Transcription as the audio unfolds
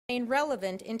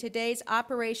relevant in today's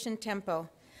operation tempo.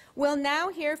 We'll now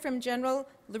hear from General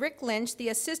Rick Lynch, the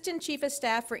Assistant Chief of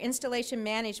Staff for Installation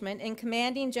Management and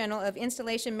Commanding General of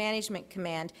Installation Management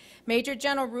Command, Major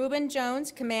General Reuben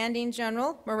Jones, Commanding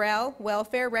General, Morale,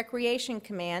 Welfare, Recreation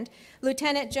Command,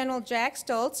 Lieutenant General Jack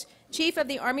Stoltz, Chief of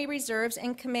the Army Reserves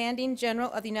and Commanding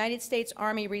General of the United States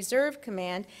Army Reserve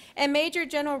Command, and Major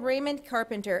General Raymond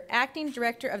Carpenter, Acting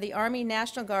Director of the Army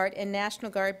National Guard and National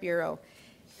Guard Bureau.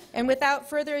 And without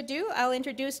further ado, I'll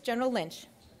introduce General Lynch.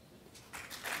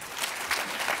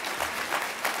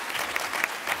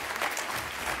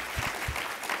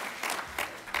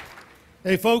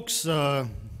 Hey folks, for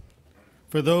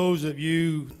those of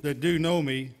you that do know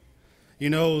me,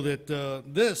 you know that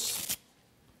this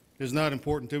is not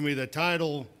important to me. The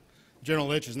title, General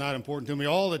Lynch, is not important to me.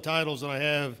 All the titles that I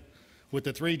have with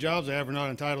the 3 jobs I have are not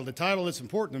entitled. The title that's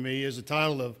important to me is the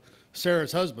title of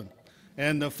Sarah's husband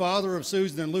and the father of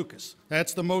Susan and Lucas.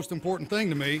 That's the most important thing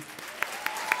to me.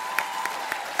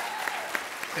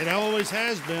 It always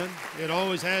has been. It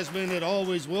always has been. It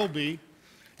always will be.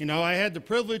 You know, I had the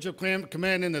privilege of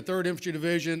commanding the 3rd Infantry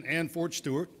Division and Fort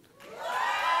Stewart.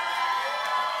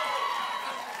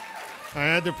 I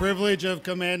had the privilege of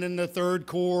commanding the 3rd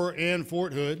Corps and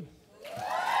Fort Hood.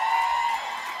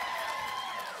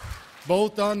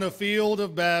 Both on the field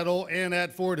of battle and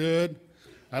at Fort Hood.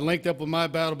 I linked up with my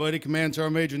battle buddy, Command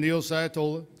Sergeant Major Neil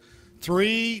Sayatola.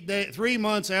 3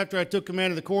 months after I took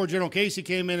command of the Corps, General Casey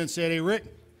came in and said, "Hey, Rick,"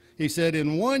 he said,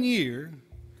 "in 1 year,"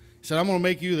 he said, "I'm going to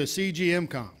make you the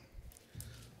CGMCOM."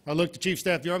 I looked at Chief of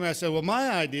Staff of the Army. I said, well, my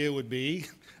idea would be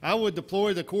I would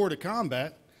deploy the Corps to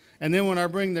combat, and then when I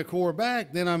bring the Corps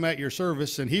back, then I'm at your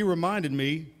service. And he reminded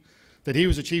me that he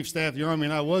was the Chief of Staff of the Army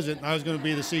and I wasn't. I was going to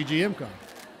be the CGMCOM.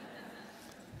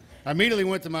 I immediately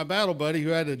went to my battle buddy who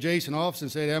had an adjacent office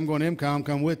and said, "Hey, I'm going to MCOM,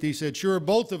 come with." He said, "Sure,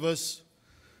 both of us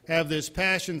have this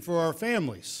passion for our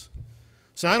families."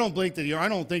 So I don't think the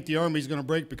Army is going to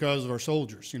break because of our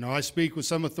soldiers. You know, I speak with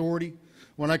some authority.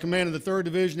 When I commanded the 3rd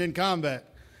Division in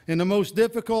combat, in the most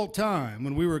difficult time,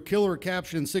 when we were killer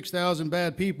capturing 6,000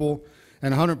 bad people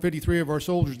and 153 of our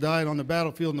soldiers died on the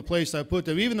battlefield in the place I put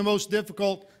them, even the most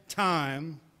difficult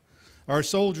time, our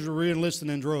soldiers were re-enlisting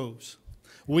in droves.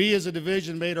 We as a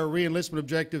division made our re-enlistment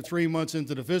objective 3 months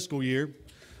into the fiscal year.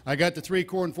 I got the 3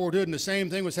 Corps in Fort Hood, and the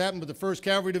same thing was happening with the 1st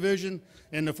Cavalry Division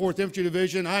and the 4th Infantry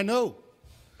Division. I know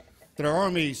that our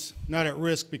Army's not at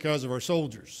risk because of our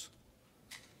soldiers.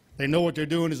 They know what they're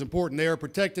doing is important. They are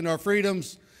protecting our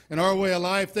freedoms and our way of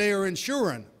life. They are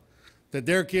ensuring that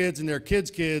their kids and their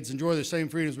kids' kids enjoy the same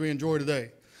freedoms we enjoy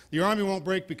today. The Army won't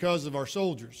break because of our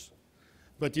soldiers,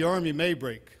 but the Army may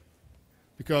break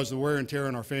because of the wear and tear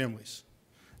on our families.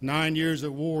 9 years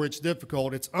of war, it's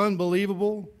difficult, it's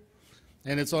unbelievable,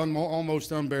 and it's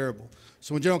almost unbearable.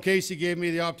 So when General Casey gave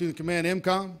me the opportunity to command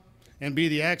MCOM and be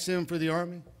the AXIM for the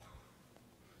Army,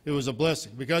 it was a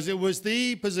blessing because it was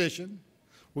the position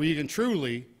where you can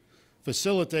truly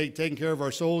facilitate taking care of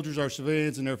our soldiers, our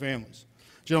civilians, and their families.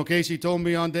 General Casey told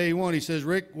me on day 1, he says,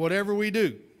 "Rick, whatever we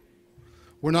do,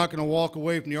 we're not going to walk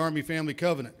away from the Army Family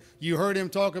Covenant." You heard him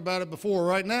talk about it before.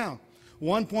 Right now,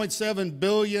 $1.7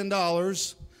 billion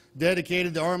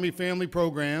dedicated to Army family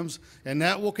programs, and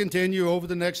that will continue over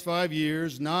the next 5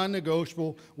 years,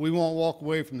 non-negotiable. We won't walk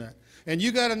away from that. And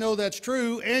you got to know that's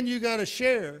true, and you got to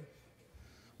share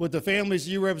with the families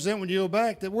you represent when you go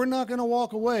back that we're not going to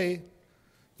walk away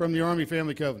from the Army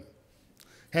Family Covenant.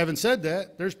 Having said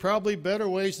that, there's probably better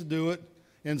ways to do it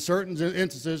in certain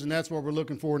instances, and that's what we're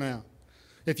looking for now.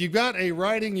 If you've got a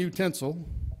writing utensil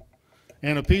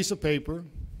and a piece of paper,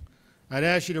 I'd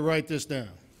ask you to write this down,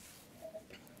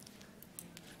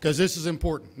 because this is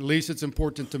important. At least it's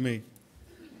important to me.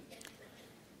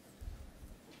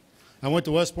 I went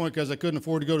to West Point because I couldn't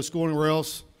afford to go to school anywhere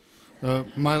else.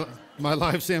 My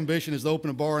life's ambition is to open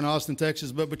a bar in Austin,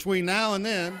 Texas, but between now and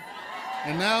then,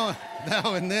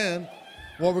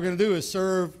 what we're going to do is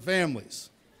serve families.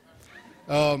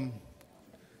 Many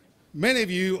of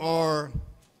you are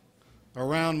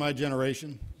around my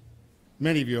generation.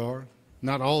 Many of you are.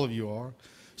 Not all of you are.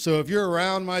 So if you're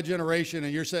around my generation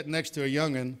and you're sitting next to a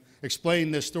young'un, explain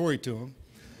this story to them.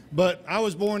 But I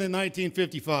was born in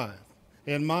 1955,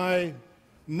 and my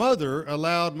mother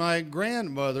allowed my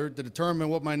grandmother to determine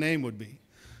what my name would be.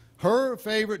 Her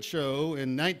favorite show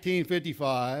in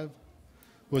 1955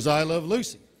 was I Love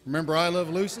Lucy. Remember I Love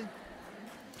Lucy?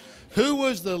 Who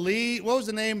was the lead, what was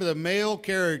the name of the male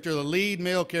character, the lead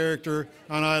male character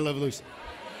on I Love Lucy?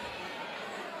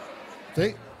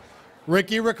 See?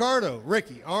 Ricky Ricardo.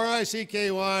 Ricky,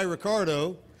 R-I-C-K-Y,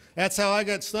 Ricardo. That's how I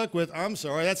got stuck with, I'm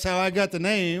sorry, that's how I got the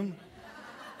name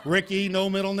Ricky, no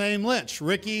middle name Lynch.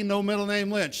 Ricky, no middle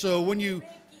name Lynch. So when you,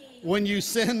 when you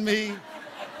send me,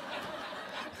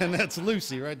 and that's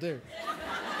Lucy right there.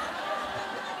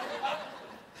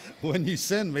 When you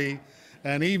send me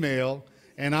an email,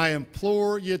 and I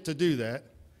implore you to do that,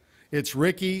 it's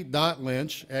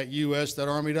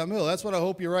ricky.lynch@us.army.mil. That's what I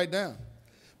hope you write down.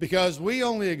 Because we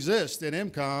only exist in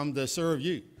MCOM to serve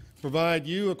you, provide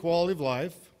you a quality of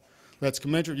life that's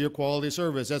commensurate with your quality of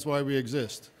service. That's why we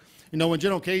exist. You know, when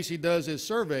General Casey does his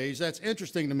surveys, that's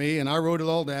interesting to me, and I wrote it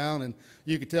all down, and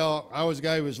you could tell I was the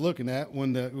guy who was looking at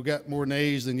when we got more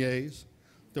nays than yays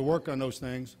to work on those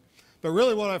things. But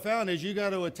really what I found is you got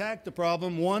to attack the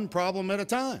problem one problem at a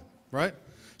time, right?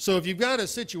 So if you've got a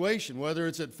situation, whether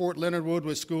it's at Fort Leonard Wood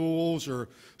with schools or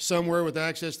somewhere with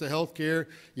access to health care,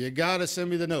 you got to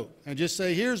send me the note and just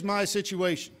say, here's my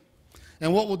situation.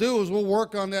 And what we'll do is we'll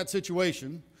work on that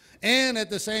situation and at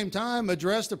the same time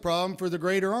address the problem for the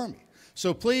greater Army.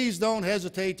 So please don't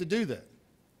hesitate to do that.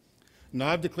 Now,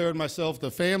 I've declared myself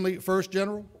the family first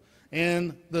general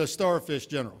and the starfish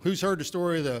general. Who's heard the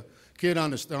story of the kid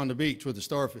on the beach with the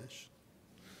starfish?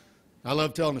 I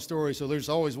love telling the story, so there's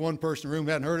always one person in the room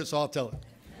who hadn't heard it, so I'll tell it.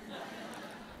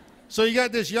 So you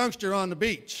got this youngster on the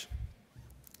beach,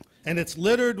 and it's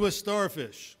littered with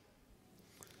starfish.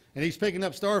 And he's picking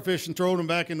up starfish and throwing them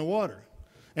back in the water.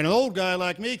 And an old guy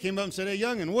like me came up and said, hey,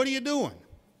 youngin', what are you doing?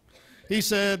 He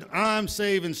said, I'm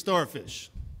saving starfish.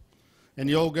 And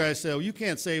the old guy said, well, you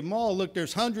can't save them all. Look,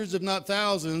 there's hundreds, if not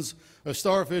thousands, of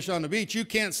starfish on the beach. You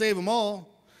can't save them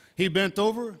all. He bent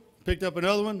over, picked up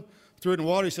another one, threw it in the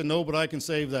water. He said, no, but I can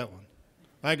save that one.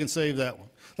 I can save that one.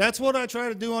 That's what I try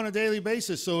to do on a daily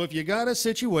basis. So if you got a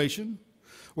situation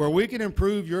where we can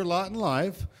improve your lot in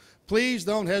life, please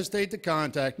don't hesitate to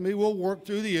contact me. We'll work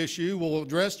through the issue. We'll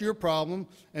address your problem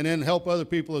and then help other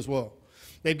people as well.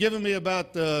 They've given me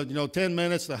about 10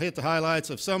 minutes to hit the highlights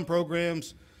of some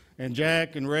programs, and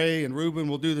Jack and Ray and Ruben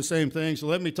will do the same thing. So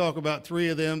let me talk about 3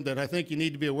 of them that I think you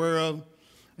need to be aware of,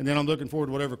 and then I'm looking forward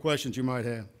to whatever questions you might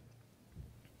have.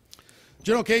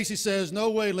 General Casey says, no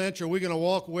way, Lynch, are we going to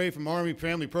walk away from Army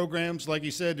family programs. Like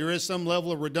he said, there is some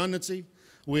level of redundancy.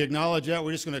 We acknowledge that.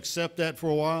 We're just going to accept that for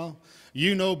a while.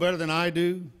 You know better than I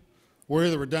do where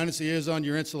the redundancy is on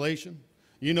your installation.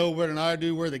 You know better than I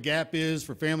do where the gap is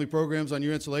for family programs on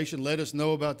your installation. Let us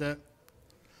know about that.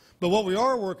 But what we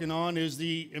are working on is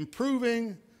the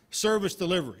improving service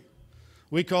delivery.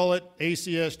 We call it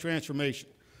ACS transformation.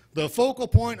 The focal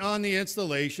point on the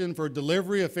installation for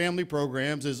delivery of family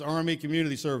programs is Army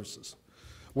Community Services.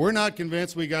 We're not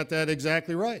convinced we got that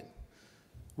exactly right.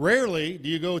 Rarely do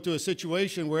you go to a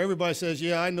situation where everybody says,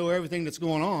 yeah, I know everything that's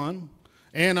going on,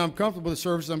 and I'm comfortable with the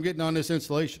services I'm getting on this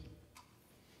installation.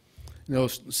 You know,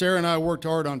 Sarah and I worked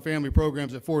hard on family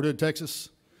programs at Fort Hood, Texas.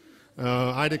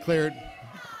 I declared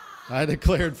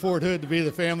Fort Hood to be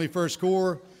the family first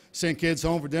corps. Sent kids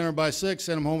home for dinner by 6,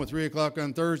 sent them home at 3 o'clock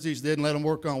on Thursdays, didn't let them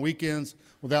work on weekends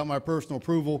without my personal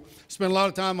approval. Spent a lot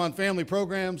of time on family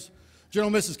programs.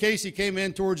 General and Mrs. Casey came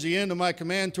in towards the end of my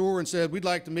command tour and said, we'd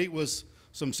like to meet with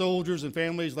some soldiers and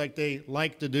families like they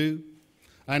like to do.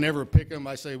 I never pick them.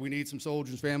 I say, we need some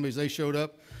soldiers and families. They showed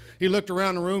up. He looked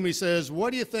around the room. He says,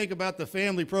 what do you think about the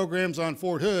family programs on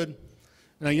Fort Hood?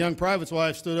 And a young private's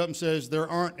wife stood up and says, there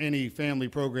aren't any family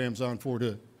programs on Fort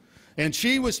Hood. And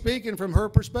she was speaking from her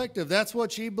perspective. That's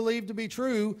what she believed to be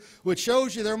true, which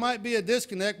shows you there might be a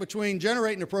disconnect between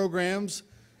generating the programs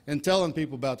and telling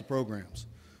people about the programs.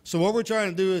 So what we're trying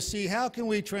to do is see how can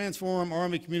we transform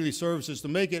Army Community Services to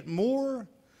make it more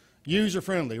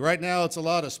user-friendly. Right now it's a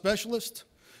lot of specialists.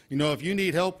 You know, if you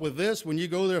need help with this, when you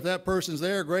go there, if that person's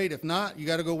there, great. If not, you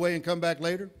got to go away and come back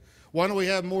later. Why don't we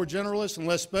have more generalists and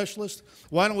less specialists?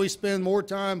 Why don't we spend more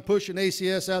time pushing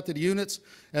ACS out to the units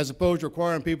as opposed to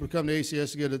requiring people to come to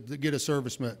ACS to get a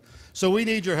service met? So we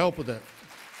need your help with that.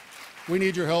 We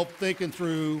need your help thinking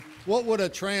through what would a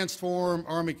transformed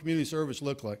Army Community Service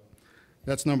look like.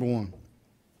 That's number one.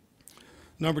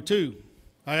 Number two,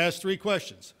 I asked 3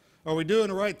 questions. Are we doing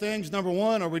the right things? Number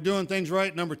one, are we doing things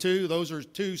right? Number two, those are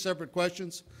 2 separate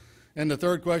questions. And the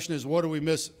third question is, what are we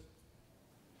missing?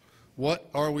 What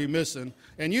are we missing?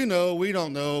 And you know, we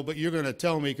don't know, but you're going to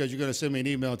tell me because you're going to send me an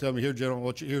email and tell me, here,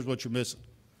 General, here's what you're missing.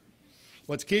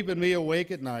 What's keeping me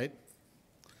awake at night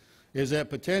is that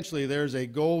potentially there's a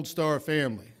Gold Star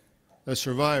family, a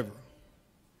survivor,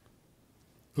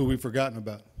 who we've forgotten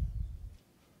about.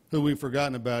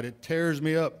 It tears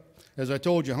me up. As I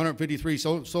told you, 153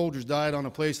 soldiers died on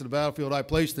a place in the battlefield I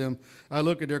placed them. I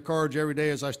look at their cards every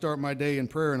day as I start my day in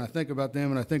prayer, and I think about them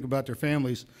and I think about their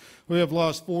families. We have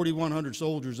lost 4,100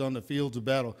 soldiers on the fields of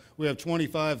battle. We have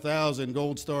 25,000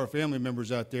 Gold Star family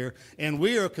members out there, and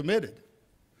we are committed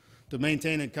to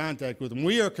maintain in contact with them.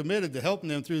 We are committed to helping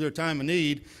them through their time of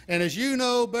need. And as you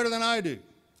know better than I do,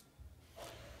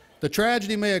 the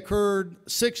tragedy may have occurred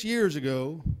 6 years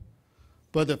ago,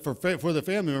 but for the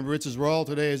family member, it's as raw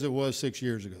today as it was 6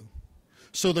 years ago.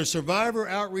 So the Survivor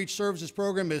Outreach Services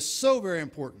Program is so very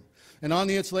important. And on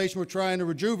the installation, we're trying to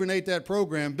rejuvenate that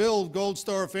program, build Gold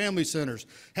Star Family Centers,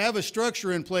 have a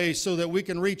structure in place so that we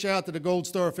can reach out to the Gold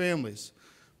Star families.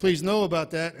 Please know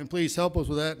about that, and please help us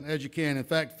with that as you can. In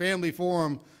fact, Family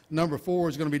Forum number 4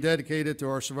 is going to be dedicated to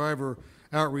our Survivor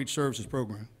Outreach Services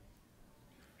Program.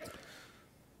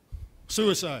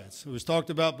 Suicides, it was talked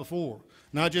about before.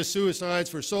 Not just suicides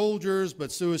for soldiers,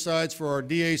 but suicides for our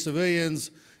DA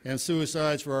civilians and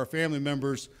suicides for our family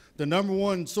members. The number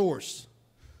one source,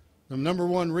 the number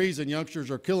one reason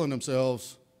youngsters are killing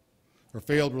themselves are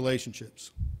failed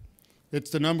relationships. It's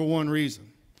the number one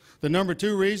reason. The number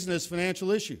 2 reason is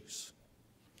financial issues.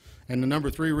 And the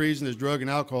number 3 reason is drug and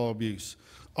alcohol abuse.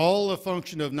 All a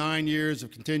function of 9 years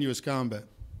of continuous combat.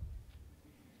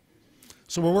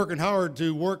 So we're working hard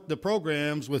to work the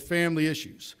programs with family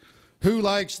issues. Who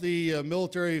likes the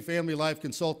Military Family Life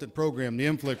Consultant Program, the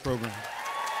MFLC program?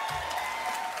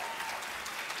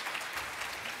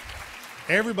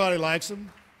 Everybody likes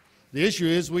them. The issue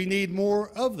is we need more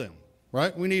of them,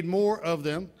 right? We need more of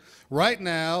them. Right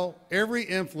now, every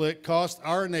MFLC costs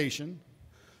our nation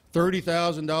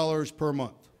 $30,000 per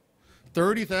month.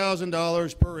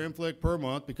 $30,000 per MFLC per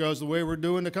month because of the way we're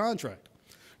doing the contract.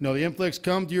 You know, the MFLCs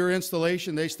come to your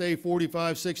installation, they stay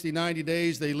 45, 60, 90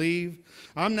 days, they leave.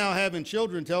 I'm now having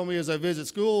children tell me as I visit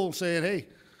school saying, hey,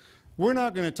 we're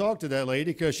not going to talk to that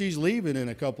lady because she's leaving in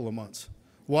a couple of months.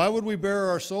 Why would we bare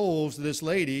our souls to this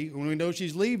lady when we know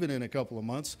she's leaving in a couple of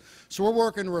months? So we're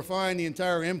working to refine the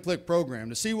entire MFLC program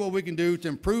to see what we can do to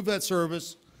improve that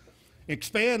service,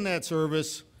 expand that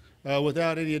service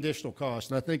without any additional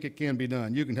cost. And I think it can be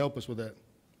done. You can help us with that.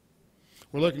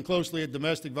 We're looking closely at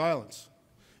domestic violence.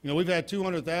 You know, we've had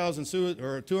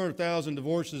 200,000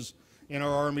 divorces in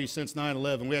our Army since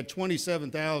 9/11. We had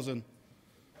 27,000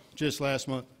 just last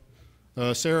month.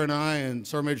 Sarah and I and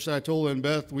Sergeant Major Saitola and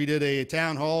Beth, we did a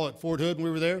town hall at Fort Hood when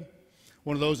we were there.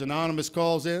 One of those anonymous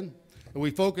calls in. And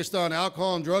we focused on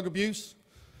alcohol and drug abuse.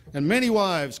 And many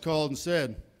wives called and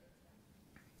said,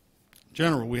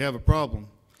 General, we have a problem.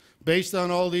 Based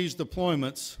on all these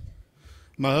deployments,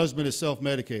 my husband is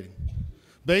self-medicating.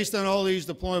 Based on all these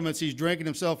deployments, he's drinking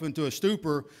himself into a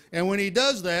stupor. And when he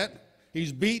does that,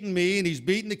 he's beating me and he's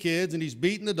beating the kids and he's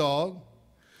beating the dog.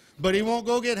 But he won't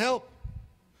go get help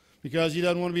because he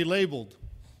doesn't want to be labeled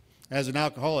as an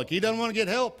alcoholic. He doesn't want to get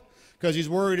help because he's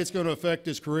worried it's going to affect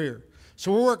his career.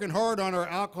 So we're working hard on our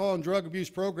alcohol and drug abuse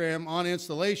program on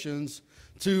installations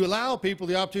to allow people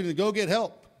the opportunity to go get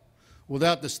help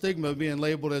without the stigma of being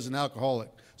labeled as an alcoholic.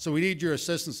 So we need your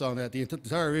assistance on that. The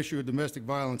entire issue of domestic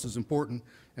violence is important,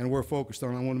 and we're focused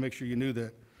on it. I want to make sure you knew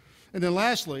that. And then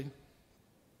lastly,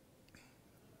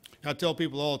 I tell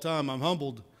people all the time, I'm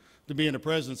humbled to be in the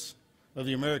presence of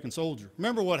the American soldier.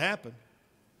 Remember what happened.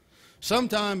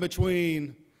 Sometime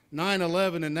between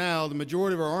 9/11 and now, the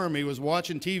majority of our Army was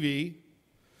watching TV,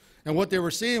 and what they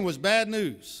were seeing was bad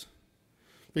news,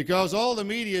 because all the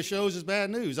media shows is bad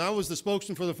news. I was the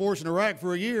spokesman for the force in Iraq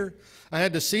for a year. I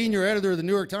had the senior editor of the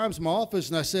New York Times in my office,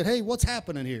 and I said, hey, what's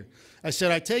happening here? I said,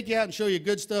 I take you out and show you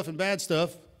good stuff and bad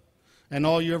stuff, and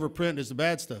all you ever print is the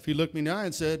bad stuff. He looked me in the eye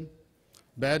and said,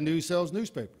 bad news sells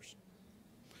newspapers.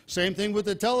 Same thing with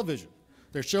the television.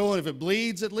 They're showing if it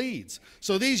bleeds, it leads.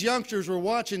 So these youngsters were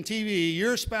watching TV,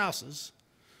 your spouses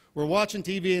were watching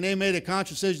TV, and they made a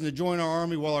conscious decision to join our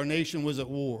Army while our nation was at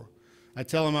war. I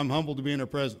tell them I'm humbled to be in their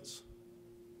presence.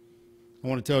 I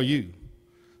want to tell you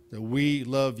that we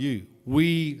love you.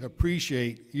 We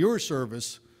appreciate your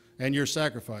service and your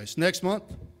sacrifice. Next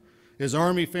month is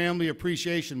Army Family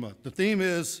Appreciation Month. The theme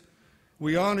is,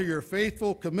 we honor your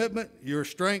faithful commitment, your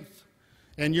strength,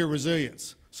 and your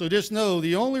resilience. So just know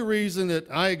the only reason that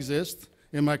I exist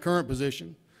in my current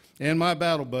position, and my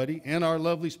battle buddy, and our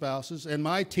lovely spouses, and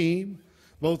my team,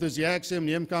 both as the AXIM,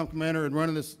 the MCOM commander, and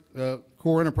running this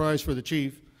core enterprise for the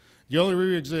chief, the only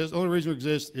reason we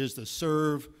exist is to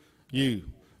serve you.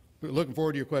 We're looking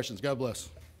forward to your questions. God bless.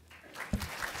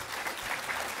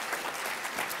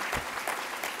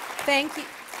 Thank you.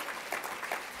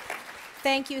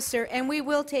 Thank you, sir. And we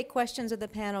will take questions of the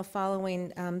panel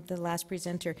following the last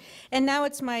presenter. And now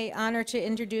it's my honor to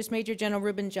introduce Major General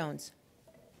Reuben Jones.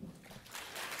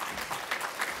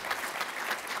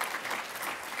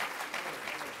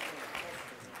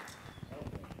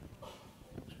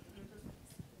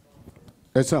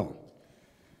 So,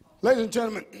 ladies and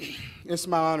gentlemen, it's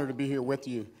my honor to be here with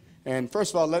you. And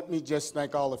first of all, let me just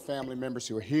thank all the family members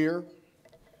who are here,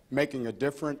 making a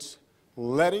difference,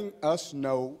 letting us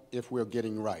know if we're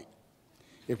getting right,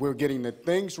 if we're getting the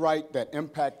things right that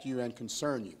impact you and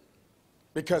concern you,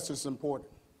 because it's important.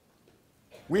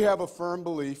 We have a firm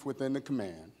belief within the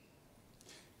command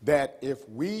that if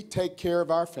we take care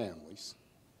of our families,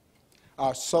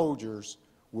 our soldiers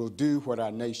will do what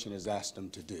our nation has asked them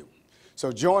to do.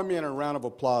 So join me in a round of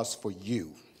applause for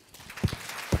you.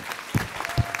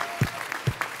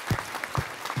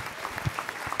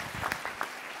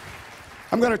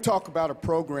 I'm going to talk about a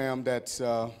program that's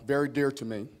very dear to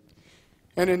me.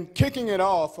 And in kicking it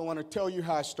off, I want to tell you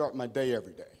how I start my day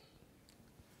every day.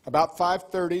 About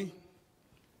 5:30,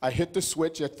 I hit the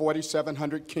switch at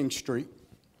 4700 King Street.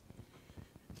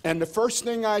 And the first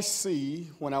thing I see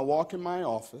when I walk in my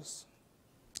office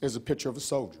is a picture of a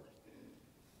soldier.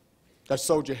 That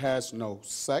soldier has no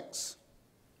sex,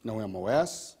 no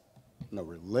MOS, no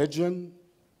religion.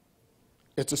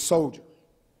 It's a soldier.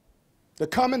 The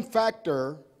common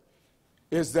factor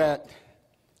is that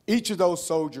each of those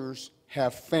soldiers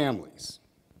have families.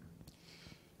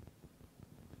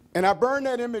 And I burn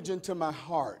that image into my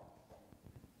heart.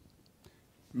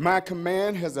 My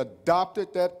command has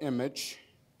adopted that image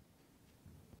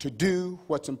to do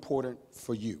what's important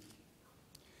for you.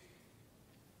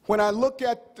 When I look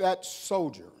at that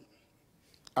soldier,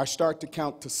 I start to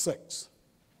count to 6.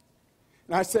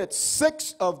 And I said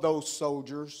 6 of those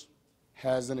soldiers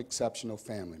has an exceptional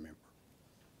family member.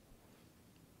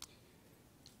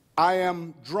 I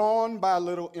am drawn by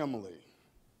little Emily,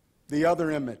 the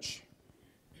other image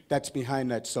that's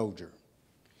behind that soldier.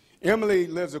 Emily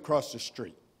lives across the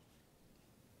street.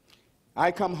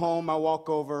 I come home, I walk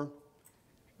over.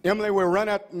 Emily will run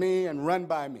at me and run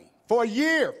by me. For a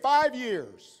year, 5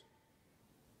 years,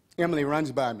 Emily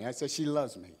runs by me. I said, she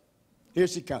loves me. Here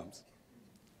she comes.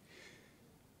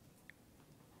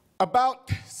 About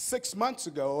 6 months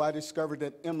ago, I discovered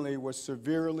that Emily was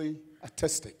severely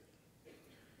autistic.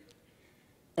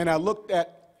 And I looked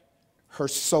at her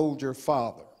soldier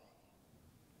father,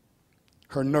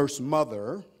 her nurse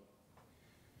mother,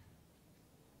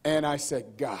 and I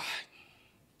said, God,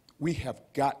 we have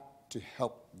got to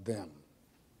help them.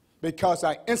 Because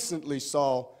I instantly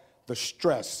saw the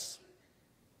stress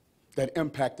that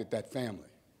impacted that family.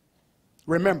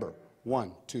 Remember,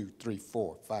 1, 2, 3,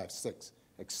 4, 5, 6.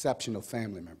 Exceptional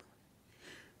family member.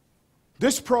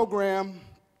 This program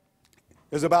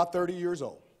is about 30 years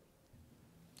old.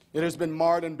 It has been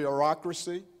marred in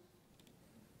bureaucracy.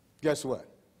 Guess what?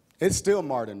 It's still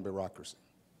marred in bureaucracy.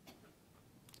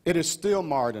 It is still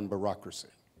marred in bureaucracy.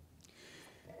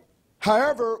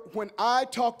 However, when I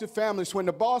talk to families, when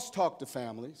the boss talks to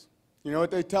families, you know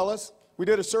what they tell us? We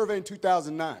did a survey in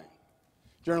 2009.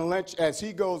 General Lynch, as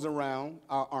he goes around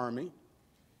our Army,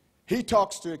 he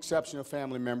talks to exceptional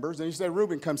family members, and he said,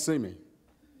 Reuben, come see me.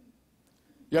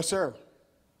 Yes, sir.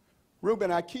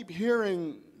 Reuben, I keep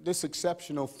hearing this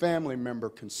exceptional family member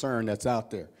concern that's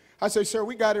out there. I say, sir,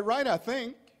 we got it right, I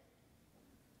think.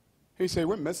 He said,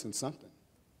 we're missing something.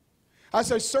 I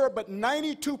say, sir, but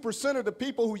 92% of the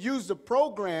people who use the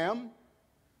program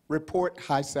report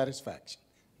high satisfaction.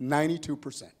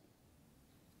 92%.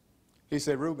 He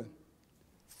said, Reuben,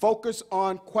 focus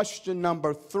on question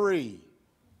number 3.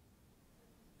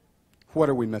 What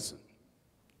are we missing?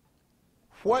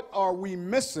 What are we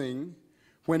missing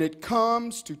when it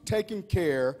comes to taking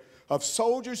care of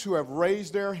soldiers who have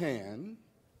raised their hand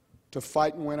to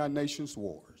fight and win our nation's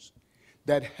wars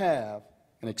that have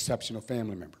an exceptional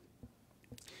family member?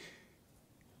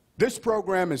 This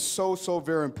program is so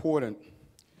very important,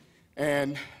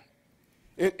 and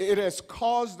it has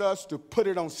caused us to put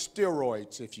it on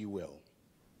steroids, if you will.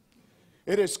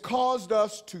 It has caused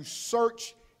us to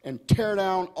search and tear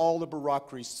down all the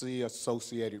bureaucracy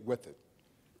associated with it.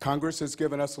 Congress has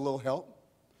given us a little help.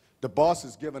 The boss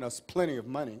has given us plenty of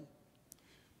money.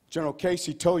 General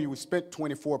Casey told you we spent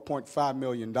 $24.5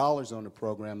 million on the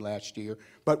program last year,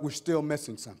 but we're still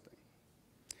missing something.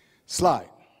 Slide.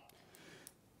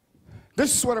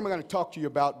 This is what I'm going to talk to you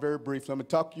about very briefly. I'm going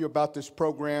to talk to you about this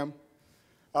program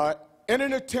in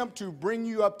an attempt to bring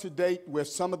you up to date with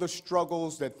some of the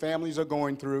struggles that families are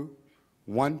going through.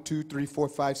 1, 2, 3, 4,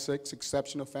 5, 6,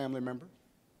 exceptional family member.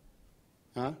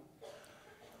 Huh?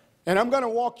 And I'm going to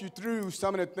walk you through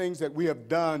some of the things that we have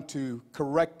done to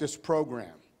correct this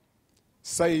program,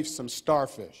 save some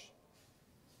starfish.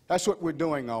 That's what we're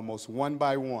doing almost one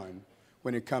by one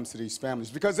when it comes to these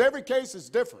families, because every case is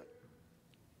different.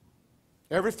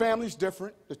 Every family is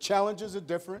different. The challenges are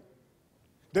different.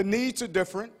 The needs are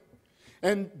different.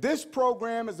 And this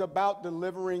program is about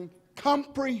delivering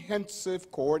comprehensive,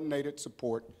 coordinated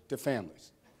support to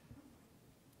families.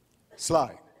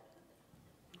 Slide.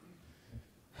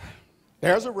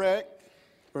 There's a reg.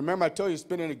 Remember, I told you it's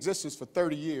been in existence for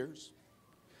 30 years.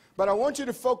 But I want you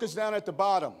to focus down at the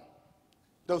bottom,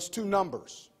 those two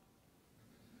numbers.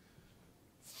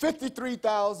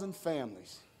 53,000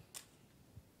 families,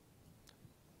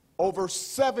 over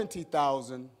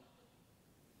 70,000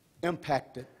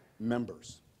 impacted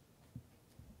members.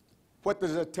 What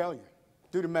does that tell you?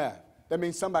 Do the math. That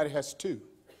means somebody has 2,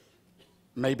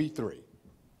 maybe 3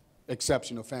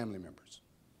 exceptional family members.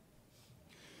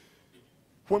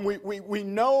 When we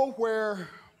know where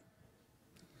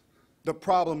the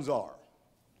problems are,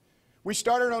 we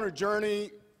started on a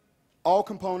journey, all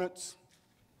components,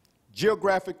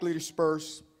 geographically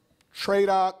dispersed,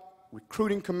 TRADOC,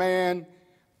 Recruiting Command,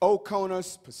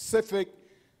 OCONUS, Pacific,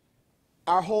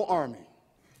 our whole Army.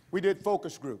 We did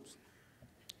focus groups.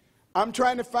 I'm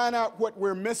trying to find out what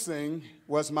we're missing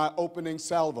was my opening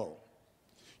salvo.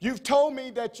 You've told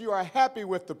me that you are happy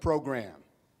with the program,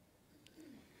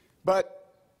 but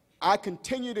I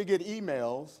continue to get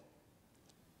emails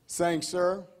saying,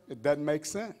 sir, it doesn't make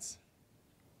sense.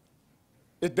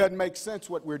 It doesn't make sense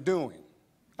what we're doing.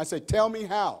 I say, tell me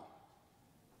how.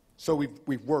 So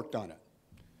we've worked on it.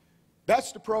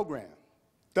 That's the program.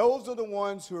 Those are the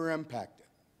ones who are impacted.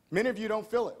 Many of you don't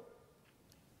feel it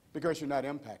because you're not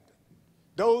impacted.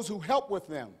 Those who help with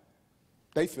them,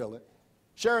 they feel it.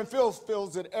 Sharon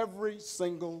feels it every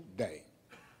single day.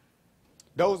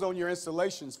 Those on your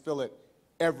installations feel it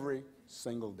every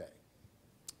single day.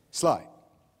 Slide.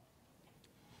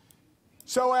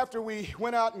 So after we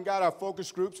went out and got our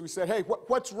focus groups, we said, hey,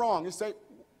 what's wrong? They say,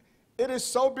 it is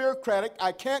so bureaucratic,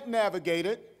 I can't navigate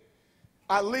it.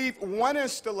 I leave one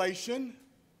installation.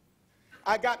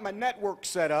 I got my network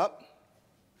set up.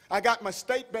 I got my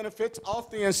state benefits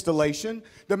off the installation.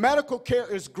 The medical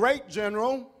care is great,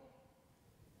 General,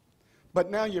 but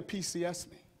now you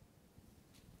PCS me.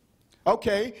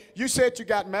 Okay, you said you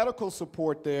got medical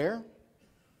support there.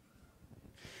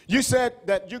 You said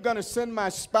that you're going to send my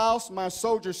spouse, my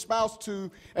soldier spouse,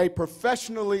 to a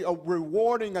professionally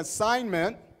rewarding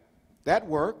assignment. That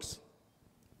works.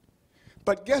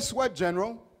 But guess what,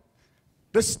 General?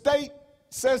 The state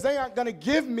says they aren't going to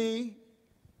give me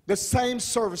the same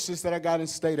services that I got in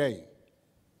state aid.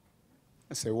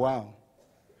 I say, wow.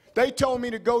 They told me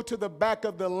to go to the back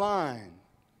of the line.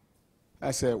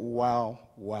 I said, wow,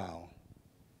 wow.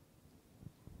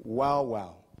 Wow,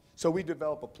 wow. So we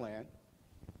developed a plan.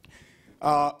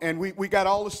 And we got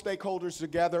all the stakeholders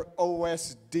together,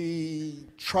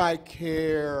 OSD,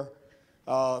 TRICARE,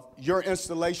 your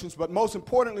installations, but most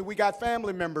importantly, we got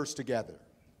family members together.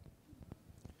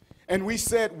 And we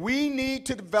said, we need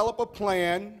to develop a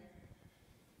plan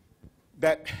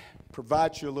that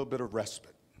provides you a little bit of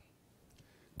respite.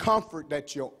 Comfort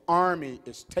that your Army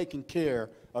is taking care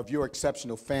of your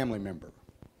exceptional family member.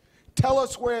 Tell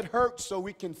us where it hurts so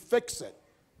we can fix it.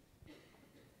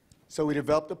 So we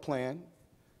developed a plan,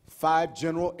 5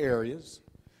 general areas.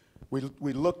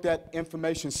 We looked at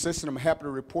information system. I'm happy to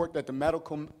report that the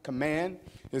medical command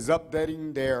is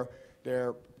updating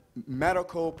their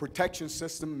medical protection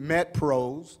system,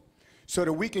 MedPros, so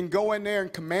that we can go in there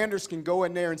and commanders can go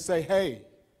in there and say, hey,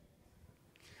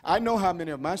 I know how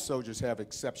many of my soldiers have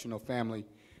exceptional family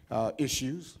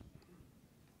issues.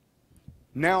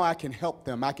 Now I can help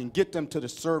them. I can get them to the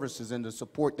services and the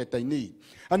support that they need.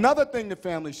 Another thing the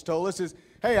families told us is,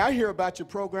 hey, I hear about your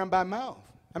program by mouth.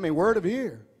 I mean, word of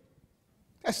ear.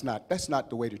 That's not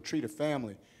the way to treat a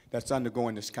family that's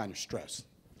undergoing this kind of stress.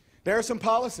 There are some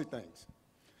policy things.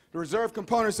 The reserve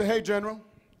component said, hey, General,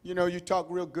 you know, you talk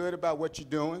real good about what you're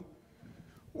doing.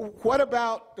 What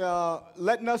about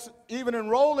letting us even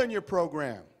enroll in your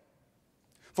program?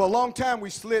 For a long time, we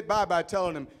slid by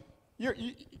telling them,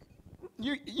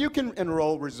 you can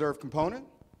enroll reserve component.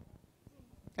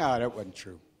 Ah, that wasn't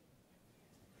true.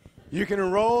 You can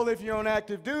enroll if you're on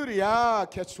active duty. Ah,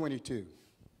 catch-22.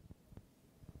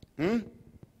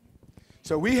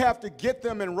 So we have to get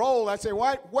them enrolled. I say,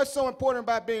 what's so important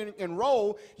about being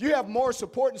enrolled? You have more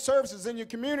support and services in your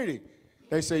community.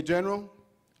 They say, General,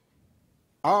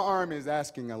 our Army is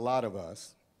asking a lot of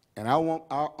us, and I want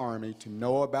our Army to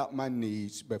know about my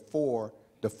needs before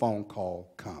the phone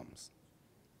call comes.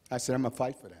 I said, I'm going to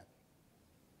fight for that.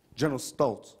 General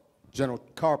Stoltz, General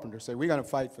Carpenter said, we're going to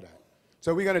fight for that.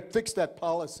 So we're going to fix that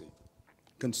policy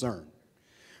concern.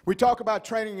 We talk about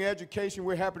training and education.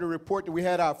 We're happy to report that we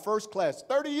had our first class,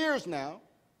 30 years now.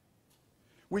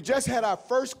 We just had our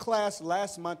first class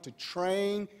last month to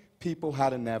train people how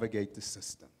to navigate the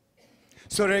system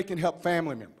so they can help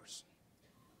family members.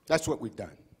 That's what we've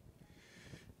done.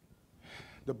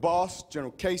 The boss,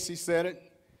 General Casey, said it.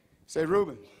 He said,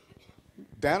 Reuben,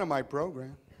 dynamite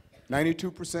program,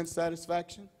 92%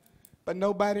 satisfaction. but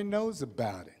nobody knows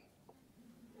about it.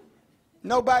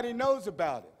 Nobody knows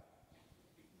about it.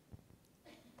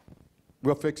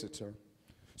 We'll fix it, sir.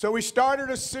 So we started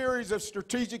a series of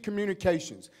strategic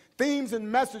communications, themes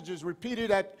and messages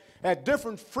repeated at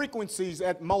different frequencies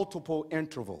at multiple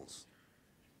intervals.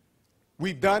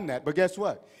 We've done that, but guess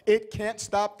what? It can't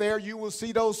stop there. You will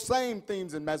see those same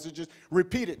themes and messages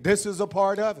repeated. This is a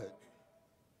part of it.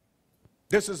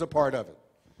 This is a part of it.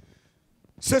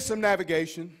 System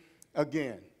navigation,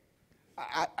 again.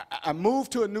 I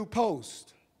moved to a new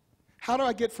post. How do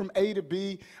I get from A to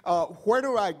B? Where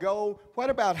do I go? What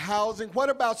about housing? What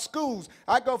about schools?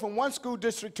 I go from one school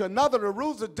district to another. The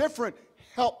rules are different.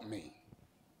 Help me.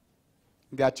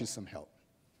 Got you some help.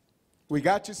 We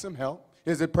got you some help.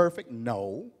 Is it perfect?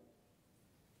 No.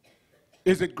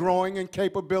 Is it growing in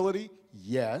capability?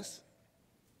 Yes.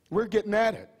 We're getting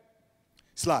at it.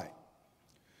 Slide.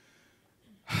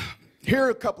 Here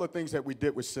are a couple of things that we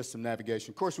did with system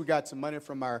navigation. Of course, we got some money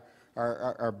from our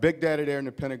big daddy there in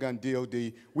the Pentagon,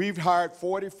 DOD. We've hired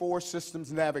 44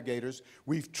 systems navigators.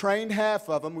 We've trained half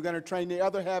of them. We're going to train the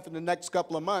other half in the next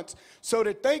couple of months so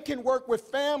that they can work with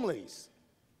families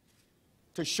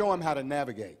to show them how to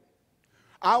navigate.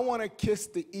 I want to kiss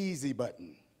the easy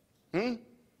button.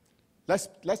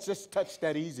 Let's just touch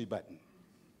that easy button.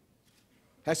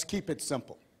 Let's keep it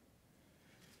simple.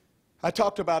 I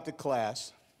talked about the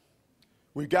class.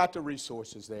 We've got the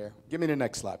resources there. Give me the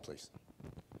next slide, please.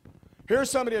 Here are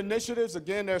some of the initiatives.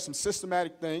 Again, there are some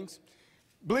systematic things.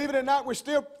 Believe it or not, we're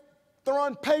still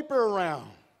throwing paper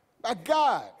around. My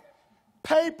God,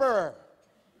 paper.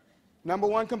 Number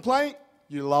one complaint,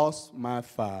 you lost my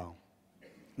file.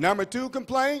 Number two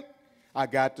complaint, I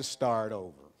got to start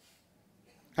over.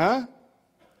 Huh?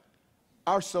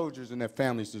 Our soldiers and their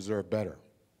families deserve better.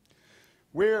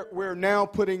 We're now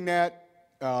putting that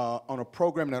on a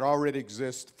program that already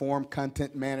exists, Form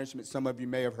Content Management. Some of you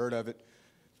may have heard of it.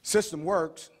 System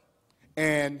works,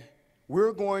 and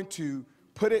we're going to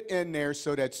put it in there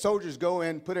so that soldiers go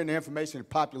in, put in the information, and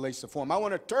populates the form. I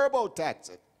want to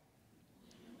TurboTax it.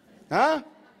 Huh?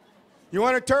 You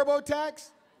want a TurboTax?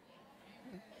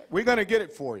 We're going to get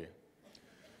it for you.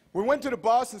 We went to the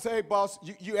boss and said, hey, boss,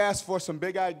 you asked for some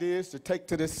big ideas to take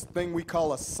to this thing we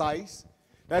call a SICE.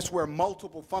 That's where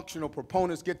multiple functional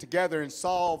proponents get together and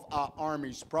solve our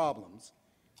Army's problems.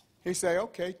 He said,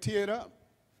 okay, tee it up.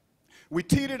 We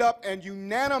teed it up, and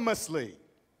unanimously,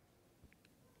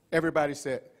 everybody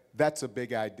said, that's a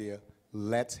big idea.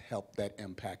 Let's help that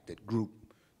impacted group,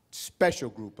 special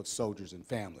group of soldiers and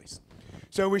families.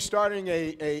 So we're starting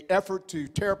an effort to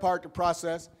tear apart the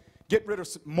process, get rid of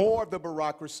more of the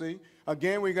bureaucracy.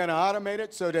 Again, we're going to automate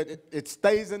it so that it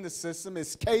stays in the system.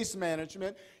 It's case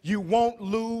management. You won't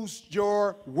lose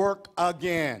your work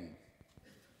again.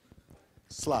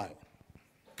 Slide.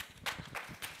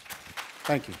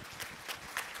 Thank you.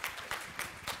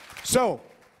 So,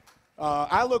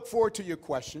 I look forward to your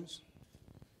questions.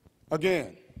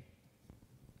 Again,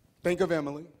 think of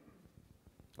Emily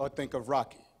or think of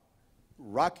Rocky.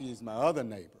 Rocky is my other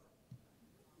neighbor.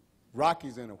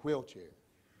 Rocky's in a wheelchair.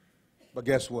 But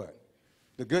guess what?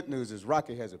 The good news is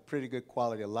Rocky has a pretty good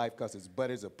quality of life because his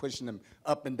buddies are pushing him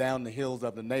up and down the hills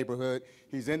of the neighborhood.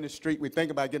 He's in the street. We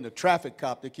think about getting a traffic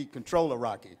cop to keep control of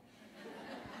Rocky.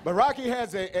 But Rocky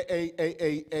has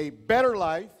a better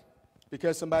life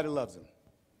because somebody loves him.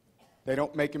 They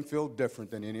don't make him feel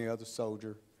different than any other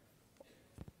soldier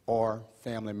or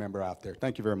family member out there.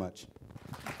 Thank you very much.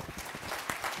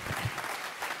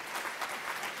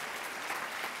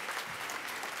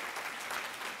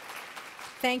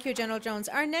 Thank you, General Jones.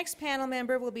 Our next panel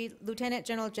member will be Lieutenant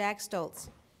General Jack Stoltz.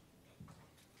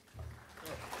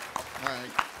 All right.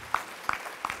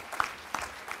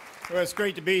 Well, it's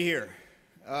great to be here.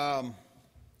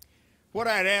 What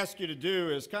I'd ask you to do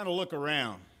is kind of look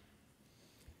around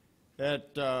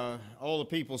at all the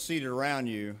people seated around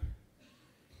you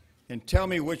and tell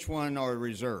me which one are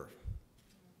reserved.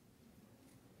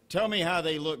 Tell me how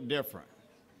they look different.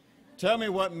 Tell me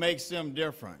what makes them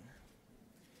different.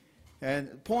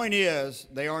 And the point is,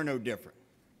 they are no different.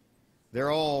 They're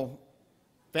all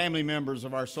family members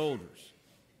of our soldiers.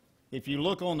 If you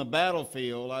look on the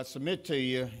battlefield, I submit to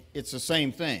you, it's the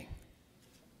same thing.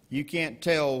 You can't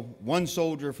tell one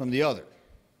soldier from the other.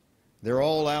 They're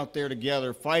all out there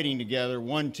together, fighting together,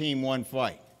 one team, one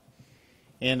fight.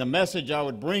 And the message I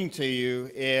would bring to you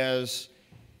is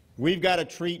we've got to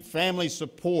treat family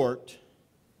support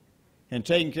and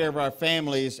taking care of our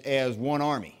families as one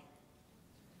Army,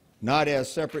 not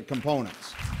as separate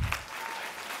components.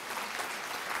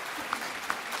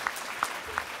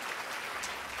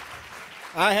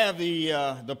 I have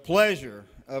the pleasure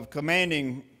of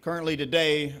commanding currently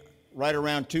today right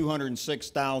around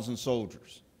 206,000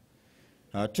 soldiers.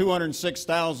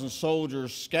 206,000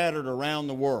 soldiers scattered around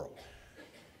the world.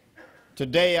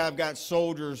 Today I've got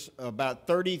soldiers, about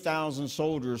 30,000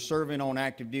 soldiers serving on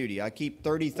active duty. I keep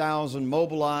 30,000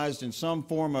 mobilized in some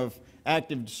form of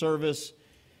active service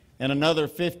and another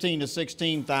 15 to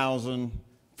 16,000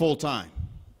 full-time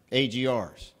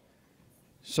AGRs.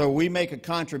 So we make a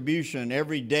contribution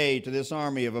every day to this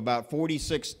Army of about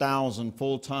 46,000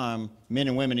 full-time men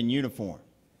and women in uniform.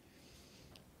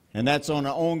 And that's on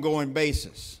an ongoing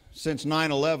basis. Since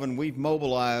 9/11, we've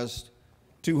mobilized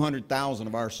 200,000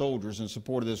 of our soldiers in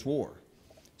support of this war.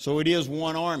 So it is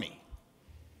one Army.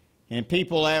 And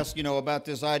people ask, you know, about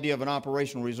this idea of an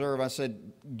operational reserve. I said,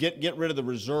 get rid of the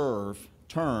reserve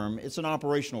term. It's an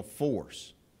operational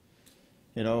force.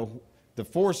 You know, the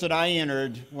force that I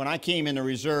entered when I came in the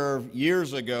reserve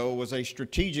years ago was a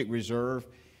strategic reserve,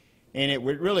 and it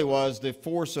really was the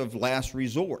force of last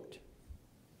resort.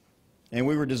 And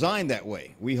we were designed that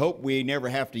way. We hope we never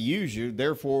have to use you,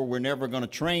 therefore we're never going to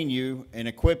train you and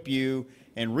equip you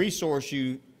and resource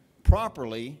you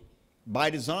properly by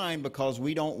design, because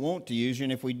we don't want to use you,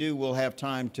 and if we do, we'll have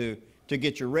time to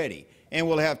get you ready. And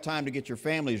we'll have time to get your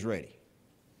families ready.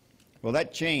 Well,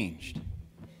 that changed.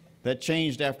 That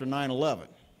changed after 9/11,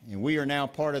 and we are now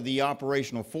part of the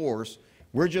operational force.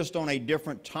 We're just on a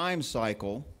different time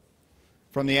cycle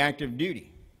from the active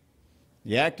duty.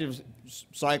 The active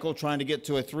cycle, trying to get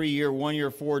to a 3-year, 1 year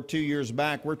forward, 2 years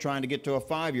back. We're trying to get to a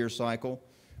 5-year cycle,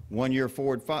 1 year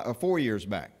forward, 4 years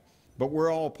back. But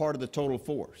we're all part of the total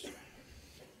force.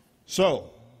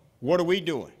 So, what are we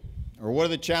doing? Or what are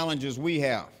the challenges we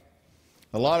have?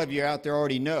 A lot of you out there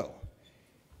already know.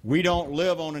 We don't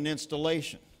live on an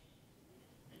installation.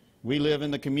 We live in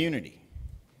the community.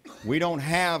 We don't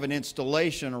have an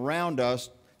installation around us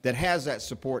that has that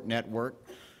support network.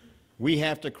 We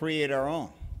have to create our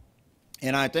own.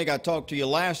 And I think I talked to you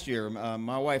last year.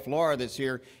 My wife Laura, that's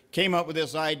here, came up with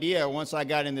this idea once I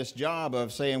got in this job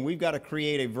of saying we've got to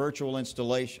create a virtual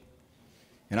installation.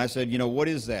 And I said, you know, what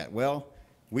is that? Well,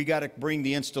 we got to bring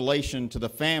the installation to the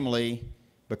family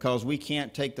because we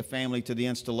can't take the family to the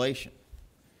installation.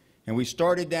 And we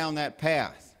started down that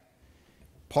path.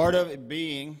 Part of it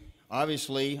being,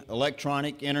 obviously,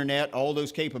 electronic, internet, all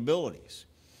those capabilities.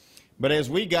 But as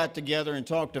we got together and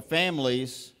talked to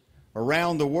families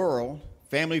around the world,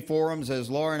 family forums, as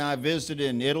Laura and I visited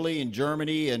in Italy and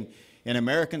Germany and in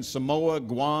American Samoa,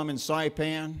 Guam and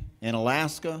Saipan and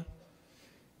Alaska,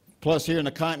 plus here in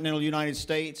the continental United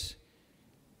States,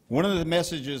 one of the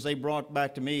messages they brought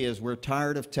back to me is we're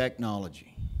tired of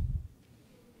technology.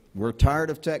 We're tired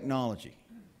of technology.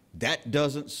 That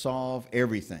doesn't solve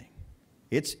everything.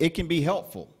 It can be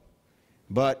helpful,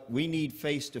 but we need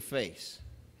face-to-face.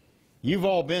 You've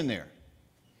all been there.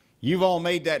 You've all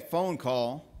made that phone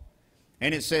call,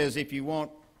 and it says if you want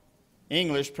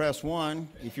English, press 1.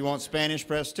 If you want Spanish,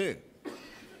 press 2.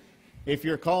 If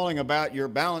you're calling about your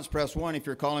balance, press 1. If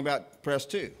you're calling about, press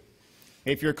 2.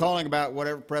 If you're calling about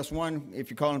whatever, press 1. If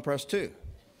you're calling, press 2.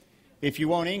 If you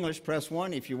want English, press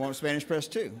 1. If you want Spanish, press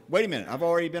 2. Wait a minute, I've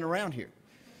already been around here.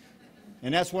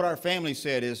 And that's what our family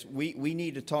said is we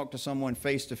need to talk to someone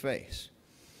face to face.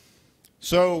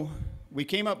 So we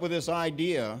came up with this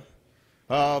idea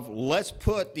of let's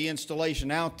put the installation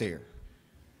out there.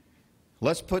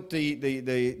 Let's put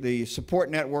the support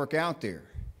network out there.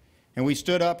 And we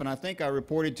stood up, and I think I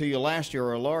reported to you last year,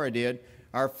 or Laura did,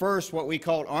 our first what we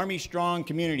called Army Strong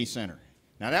Community Center.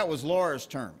 Now that was Laura's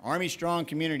term, Army Strong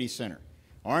Community Center.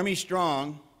 Army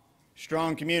Strong,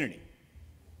 Strong Community.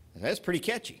 That's pretty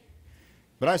catchy.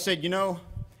 But I said, you know,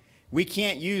 we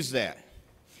can't use that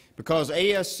because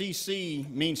ASCC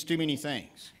means too many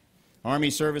things. Army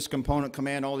Service Component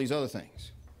Command, all these other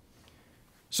things.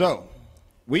 So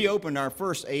we opened our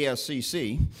first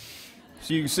ASCC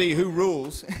so you can see who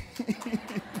rules.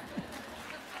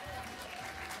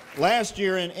 Last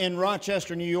year in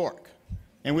Rochester, New York.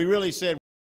 And we really said,